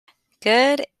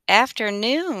Good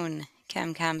afternoon,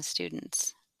 ChemCom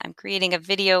students. I'm creating a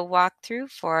video walkthrough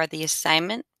for the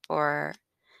assignment for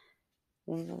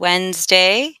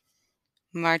Wednesday,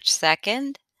 March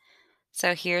 2nd.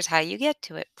 So here's how you get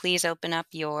to it. Please open up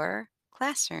your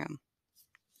classroom,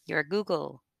 your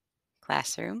Google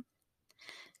Classroom.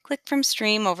 Click from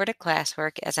Stream over to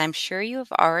Classwork, as I'm sure you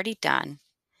have already done.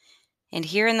 And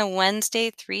here in the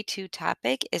Wednesday 3-2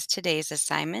 topic is today's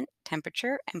assignment,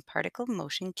 Temperature and Particle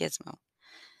Motion Gizmo.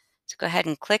 So go ahead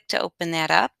and click to open that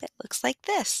up. It looks like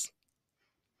this.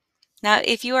 Now,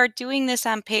 if you are doing this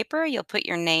on paper, you'll put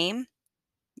your name.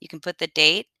 You can put the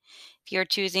date. If you're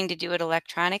choosing to do it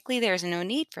electronically, there's no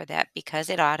need for that because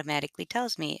it automatically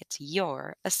tells me it's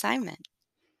your assignment.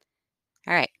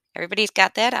 All right, everybody's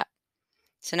got that up.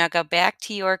 So now go back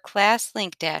to your class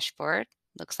link dashboard.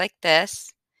 Looks like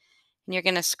this. And you're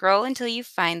going to scroll until you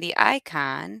find the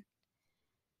icon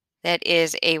that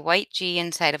is a white G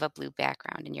inside of a blue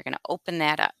background. And you're going to open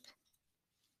that up.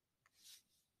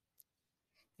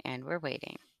 And we're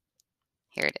waiting.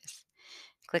 Here it is.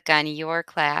 Click on your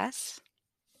class.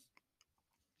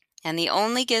 And the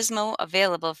only gizmo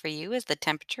available for you is the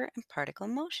temperature and particle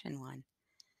motion one.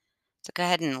 So go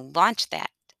ahead and launch that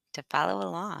to follow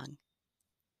along,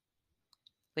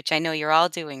 which I know you're all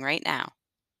doing right now.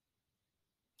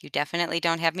 You definitely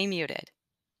don't have me muted.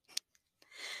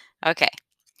 Okay,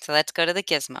 so let's go to the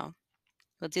gizmo.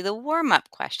 We'll do the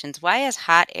warm-up questions. Why is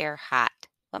hot air hot?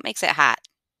 What makes it hot?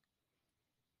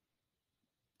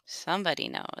 Somebody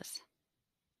knows.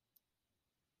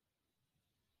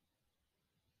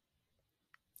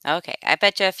 Okay, I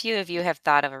bet you a few of you have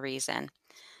thought of a reason.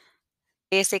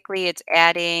 Basically, it's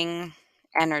adding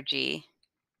energy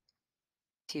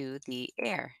to the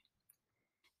air.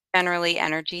 Generally,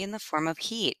 energy in the form of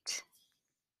heat.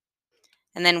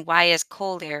 And then why is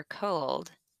cold air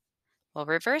cold? Well,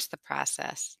 reverse the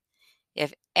process.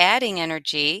 If adding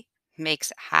energy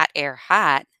makes hot air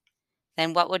hot,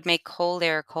 then what would make cold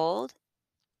air cold?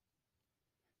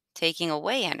 Taking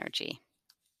away energy.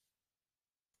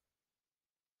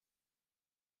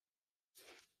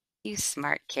 You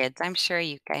smart kids. I'm sure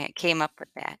you came up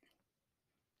with that.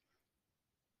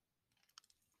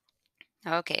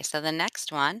 Okay, so the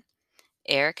next one,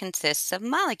 air consists of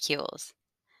molecules.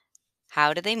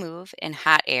 How do they move in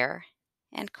hot air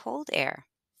and cold air?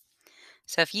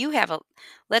 So if you have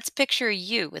let's picture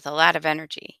you with a lot of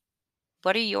energy.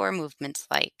 What are your movements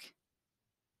like?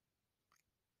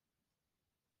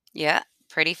 Yeah,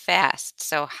 pretty fast.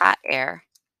 So hot air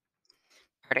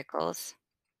particles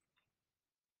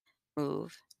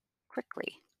move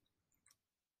quickly.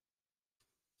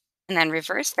 And then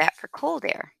reverse that for cold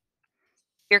air.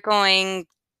 You're going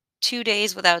 2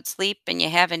 days without sleep and you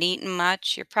haven't eaten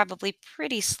much, you're probably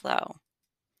pretty slow.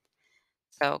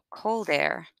 So cold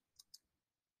air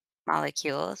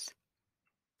molecules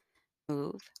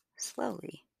move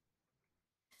slowly.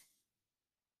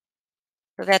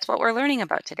 So that's what we're learning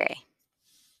about today.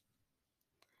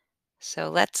 So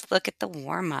let's look at the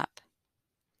warm up.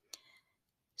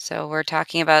 So we're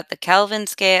talking about the Kelvin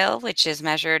scale, which is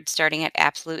measured starting at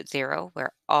absolute zero,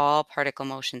 where all particle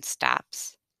motion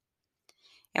stops.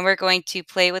 And we're going to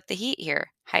play with the heat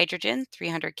here. Hydrogen,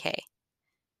 300K.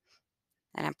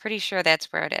 And I'm pretty sure that's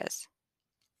where it is.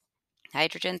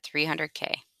 Hydrogen,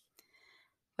 300K.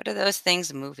 What are those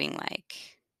things moving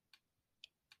like?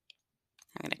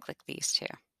 I'm going to click these two.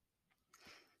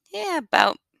 Yeah,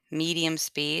 about medium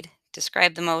speed.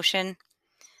 Describe the motion.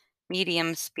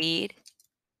 Medium speed.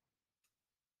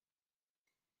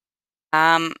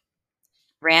 Um,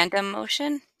 Random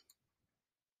motion.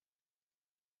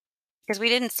 Because we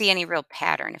didn't see any real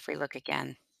pattern if we look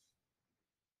again.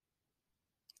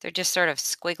 They're just sort of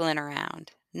squiggling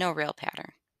around. No real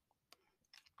pattern.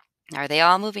 Are they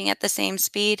all moving at the same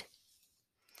speed?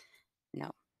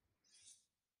 No.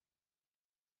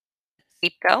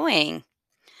 Keep going.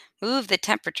 Move the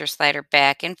temperature slider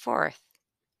back and forth.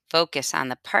 Focus on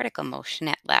the particle motion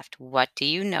at left. What do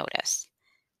you notice?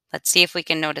 Let's see if we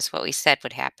can notice what we said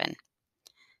would happen.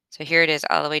 So here it is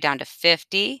all the way down to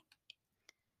 50.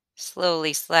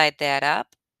 Slowly slide that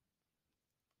up.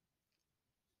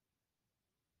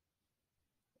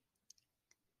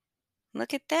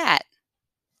 Look at that.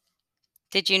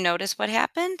 Did you notice what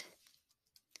happened?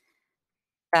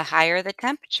 The higher the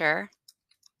temperature,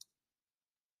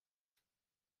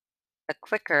 the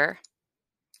quicker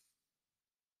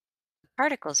the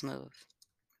particles move.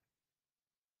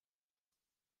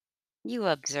 You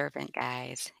observant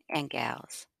guys and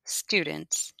gals,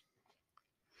 students.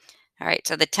 All right,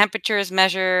 so the temperature is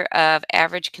measure of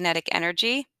average kinetic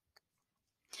energy.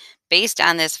 Based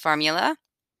on this formula,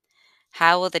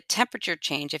 How will the temperature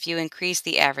change if you increase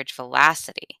the average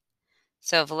velocity?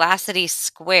 So velocity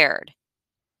squared.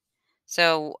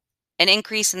 So an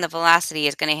increase in the velocity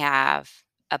is going to have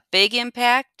a big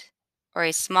impact or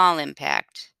a small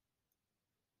impact.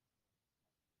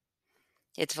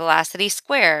 It's velocity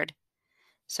squared.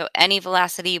 So any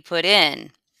velocity you put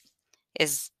in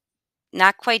is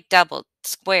not quite doubled,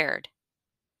 squared.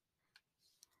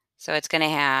 So it's going to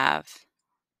have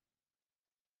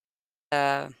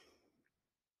the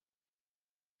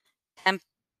temp,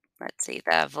 let's see,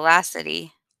 the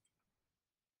velocity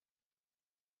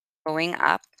going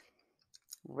up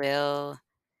will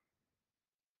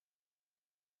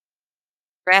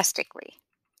drastically,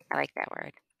 I like that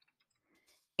word,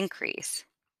 increase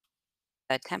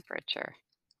the temperature.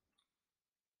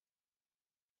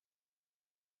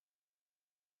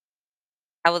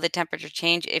 How will the temperature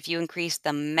change if you increase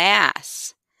the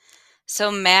mass?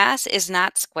 So mass is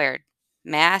not squared.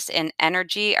 Mass and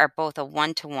energy are both a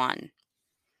one-to-one.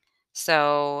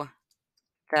 So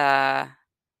the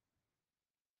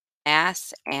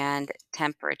mass and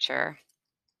temperature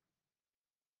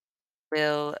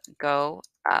will go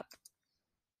up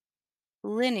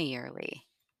linearly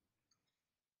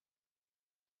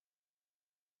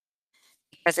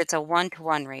because it's a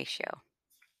one-to-one ratio.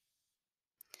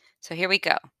 So here we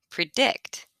go.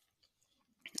 Predict.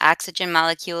 Oxygen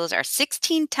molecules are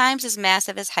 16 times as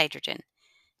massive as hydrogen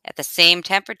at the same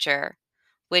temperature,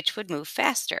 which would move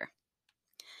faster.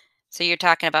 So you're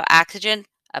talking about oxygen,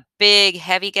 a big,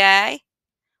 heavy guy,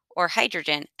 or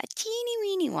hydrogen, a teeny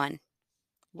weeny one.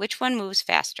 Which one moves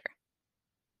faster?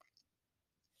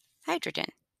 Hydrogen.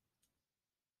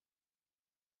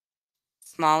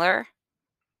 Smaller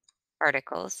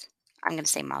particles, I'm going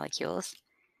to say molecules,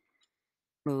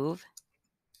 move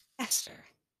faster.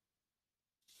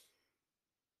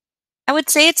 I would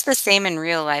say it's the same in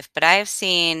real life, but I've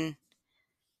seen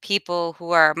people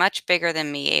who are much bigger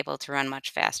than me able to run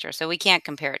much faster, so we can't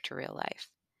compare it to real life.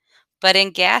 But in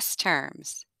gas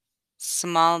terms,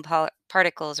 small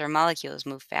particles or molecules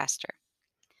move faster.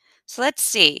 So let's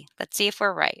see. Let's see if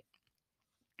we're right.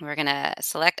 We're going to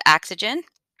select oxygen.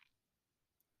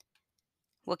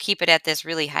 We'll keep it at this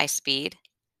really high speed.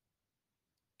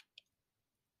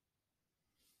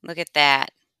 Look at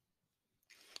that.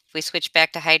 If we switch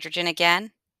back to hydrogen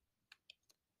again,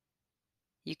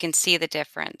 you can see the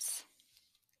difference.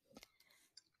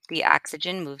 The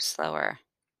oxygen moves slower.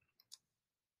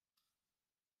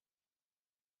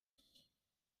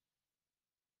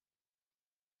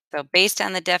 So based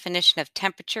on the definition of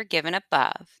temperature given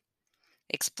above,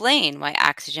 explain why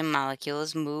oxygen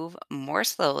molecules move more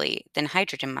slowly than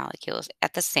hydrogen molecules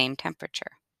at the same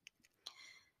temperature.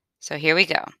 So here we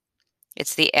go.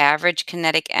 It's the average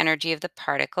kinetic energy of the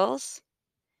particles.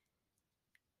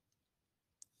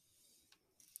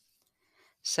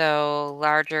 So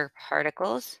larger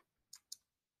particles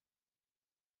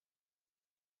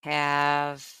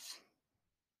have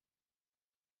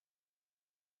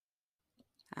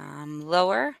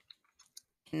lower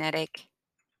kinetic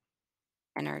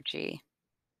energy.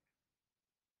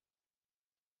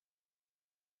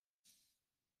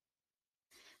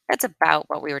 That's about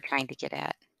what we were trying to get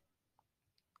at.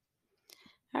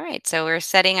 All right, so we're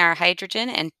setting our hydrogen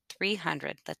and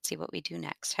 300. Let's see what we do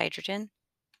next. Hydrogen,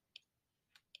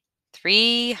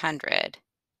 300.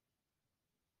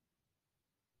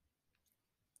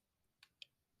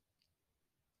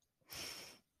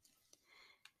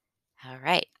 All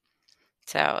right.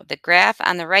 So the graph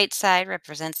on the right side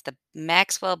represents the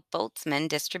Maxwell-Boltzmann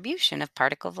distribution of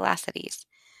particle velocities.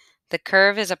 The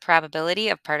curve is a probability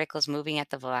of particles moving at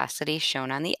the velocity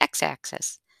shown on the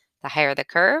x-axis. The higher the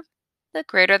curve, the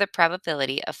greater the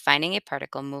probability of finding a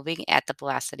particle moving at the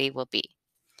velocity will be.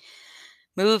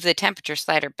 Move the temperature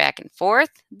slider back and forth.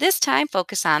 This time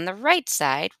focus on the right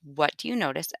side. What do you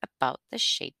notice about the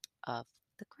shape of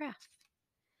the graph?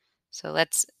 So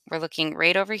we're looking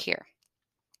right over here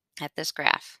at this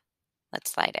graph.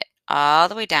 Let's slide it all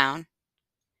the way down.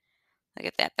 Look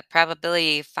at that. The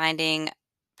probability of finding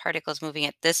particles moving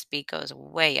at this speed goes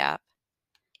way up.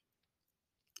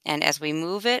 And as we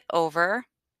move it over,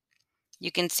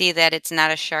 you can see that it's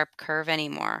not a sharp curve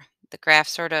anymore. The graph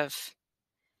sort of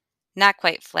not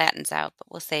quite flattens out,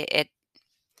 but we'll say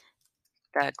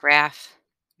the graph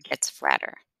gets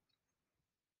flatter.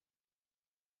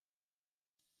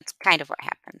 That's kind of what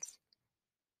happens.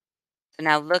 So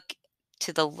now look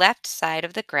to the left side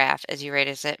of the graph as you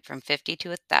raise it from 50 to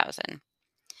 1,000.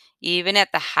 Even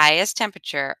at the highest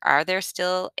temperature, are there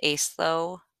still a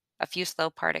few slow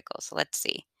particles? So let's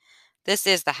see. This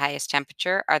is the highest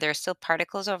temperature. Are there still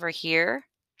particles over here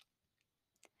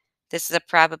This is a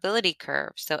probability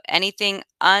curve, so anything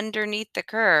underneath the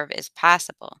curve is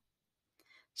possible.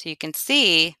 So you can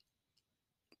see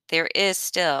there is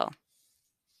still,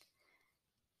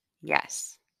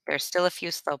 yes, there's still a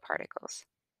few slow particles.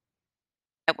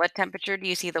 At what temperature do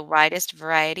you see the widest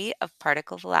variety of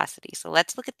particle velocity? So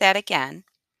let's look at that again.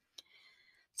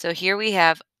 So here we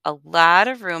have a lot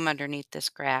of room underneath this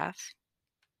graph.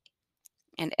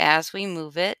 And as we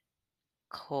move it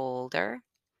colder,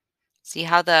 see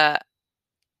how the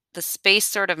space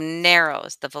sort of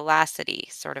narrows, the velocity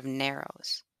sort of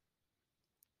narrows.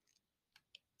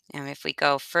 And if we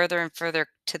go further and further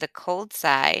to the cold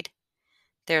side,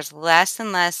 there's less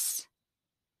and less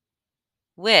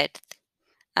width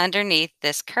underneath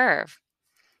this curve,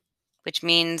 which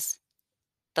means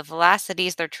the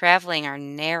velocities they're traveling are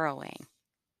narrowing.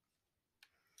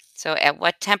 So at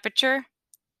what temperature?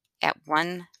 At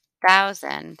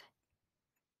 1000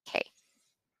 K.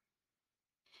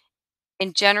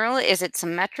 In general, is it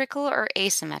symmetrical or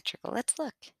asymmetrical? Let's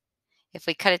look. If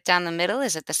we cut it down the middle,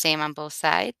 is it the same on both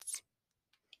sides?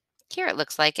 Here it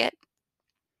looks like it.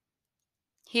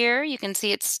 Here you can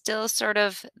see it's still sort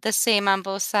of the same on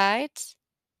both sides.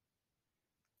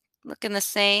 Looking the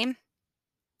same.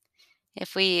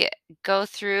 If we go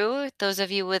through, those of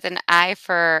you with an eye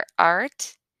for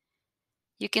art,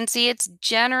 you can see it's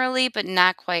generally, but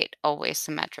not quite always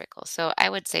symmetrical. So I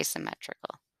would say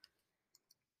symmetrical.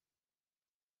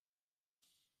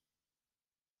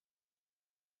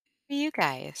 You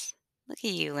guys, look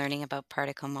at you learning about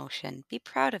particle motion. Be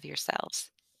proud of yourselves.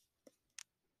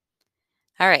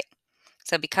 All right.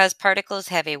 So because particles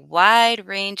have a wide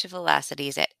range of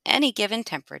velocities at any given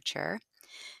temperature,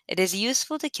 it is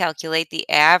useful to calculate the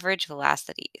average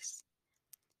velocities.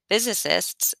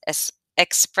 Physicists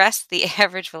express the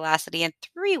average velocity in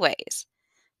three ways: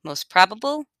 most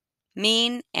probable,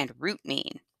 mean, and root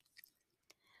mean.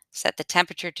 Set the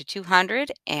temperature to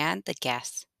 200 and the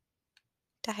gas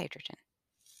to hydrogen.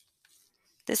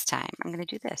 This time I'm going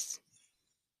to do this.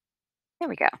 There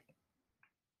we go.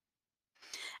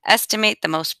 Estimate the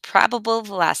most probable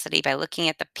velocity by looking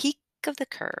at the peak of the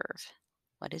curve.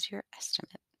 What is your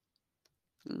estimate?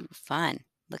 Ooh, fun.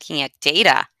 Looking at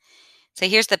data. So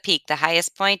here's the peak, the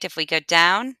highest point. If we go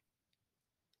down,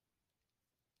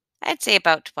 I'd say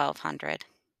about 1200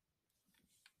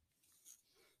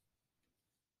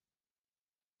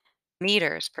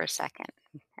 meters per second,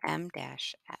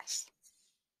 m-s.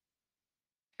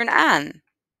 Turn on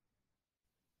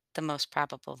the most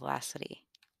probable velocity.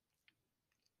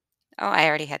 Oh, I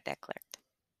already had that clicked.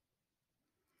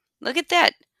 Look at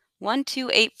that,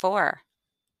 1284.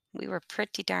 We were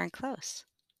pretty darn close.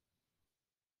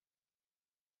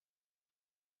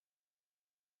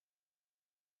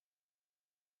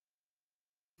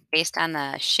 Based on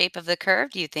the shape of the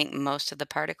curve, do you think most of the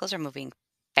particles are moving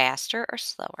faster or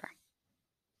slower?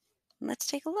 Let's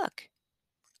take a look.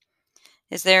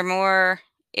 Is there more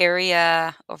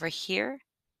area over here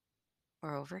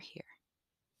or over here?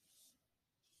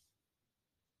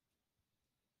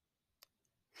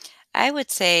 I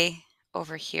would say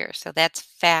over here, so that's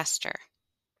faster.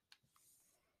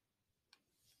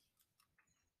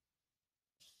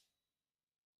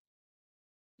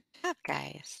 Good job,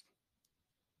 guys.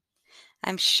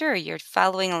 I'm sure you're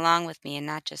following along with me and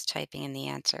not just typing in the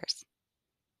answers.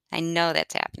 I know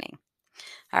that's happening.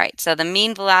 All right, so the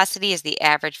mean velocity is the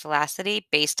average velocity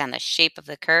based on the shape of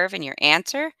the curve in your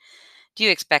answer. Do you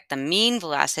expect the mean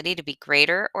velocity to be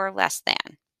greater or less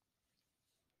than?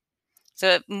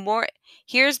 So more,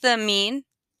 here's the mean,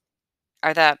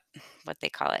 or the, what they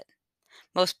call it,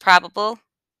 most probable,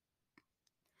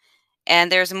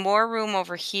 and there's more room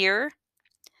over here.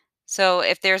 So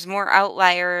if there's more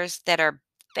outliers that are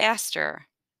faster,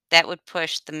 that would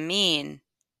push the mean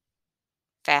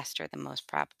faster than most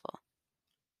probable.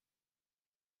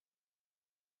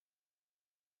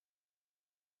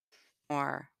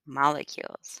 More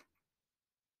molecule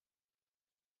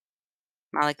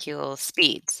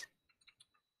speeds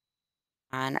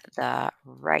on the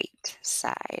right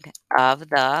side of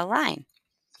the line.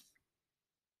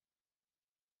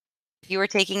 If you were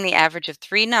taking the average of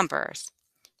three numbers,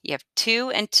 you have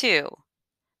 2 and 2.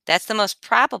 That's the most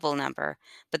probable number.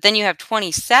 But then you have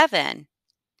 27.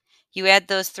 You add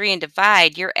those three and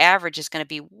divide, your average is going to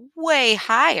be way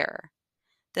higher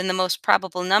than the most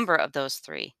probable number of those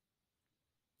three.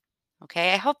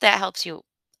 Okay, I hope that helps you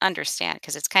understand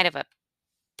because it's kind of a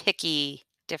picky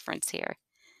difference here.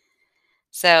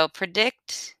 So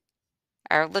predict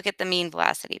or look at the mean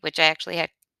velocity, which I actually had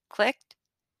clicked.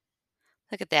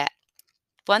 Look at that,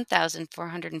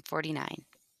 1,449.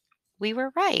 We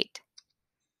were right.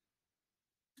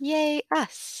 Yay,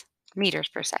 us. meters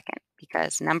per second,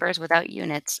 because numbers without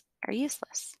units are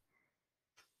useless.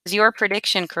 Is your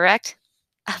prediction correct?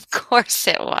 Of course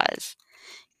it was,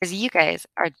 because you guys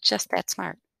are just that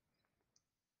smart.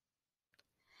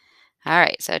 All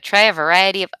right, so try a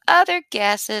variety of other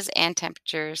gases and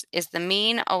temperatures. Is the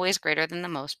mean always greater than the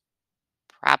most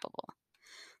probable?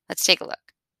 Let's take a look.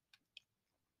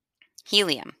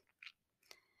 Helium.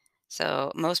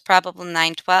 So most probable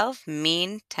 912,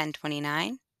 mean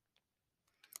 1029.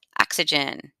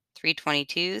 Oxygen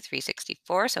 322,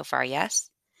 364. So far, yes.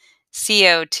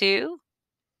 CO2,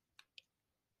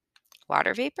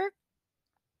 water vapor.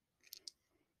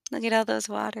 Look at all those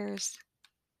waters.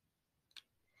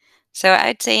 So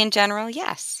I'd say in general,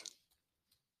 yes.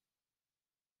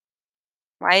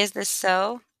 Why is this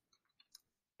so?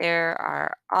 There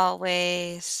are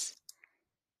always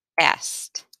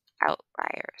best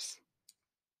outliers.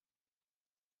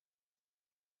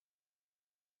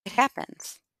 It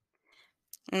happens.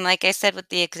 And like I said with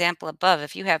the example above,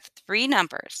 if you have three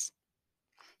numbers,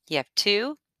 you have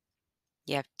 2,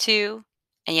 you have 2,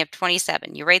 and you have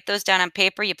 27. You write those down on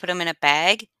paper, you put them in a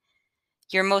bag.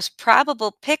 Your most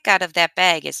probable pick out of that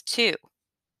bag is 2.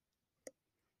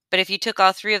 But if you took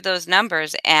all three of those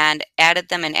numbers and added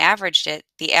them and averaged it,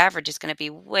 the average is going to be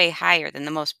way higher than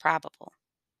the most probable.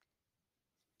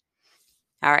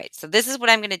 All right, so this is what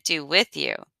I'm going to do with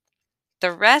you.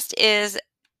 The rest is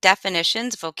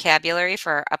definitions, vocabulary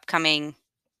for our upcoming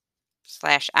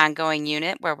 / ongoing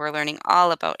unit where we're learning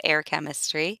all about air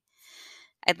chemistry.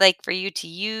 I'd like for you to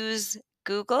use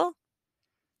Google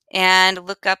and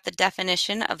look up the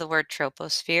definition of the word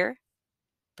troposphere,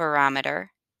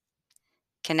 barometer,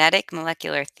 kinetic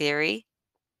molecular theory,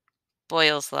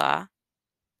 Boyle's law,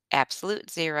 absolute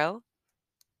zero,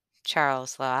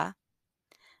 Charles' law,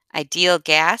 ideal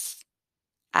gas,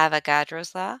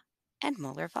 Avogadro's law, and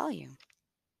molar volume.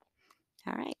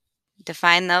 All right,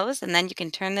 define those and then you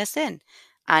can turn this in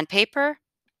on paper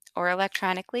or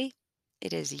electronically.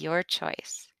 It is your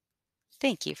choice.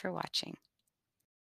 Thank you for watching.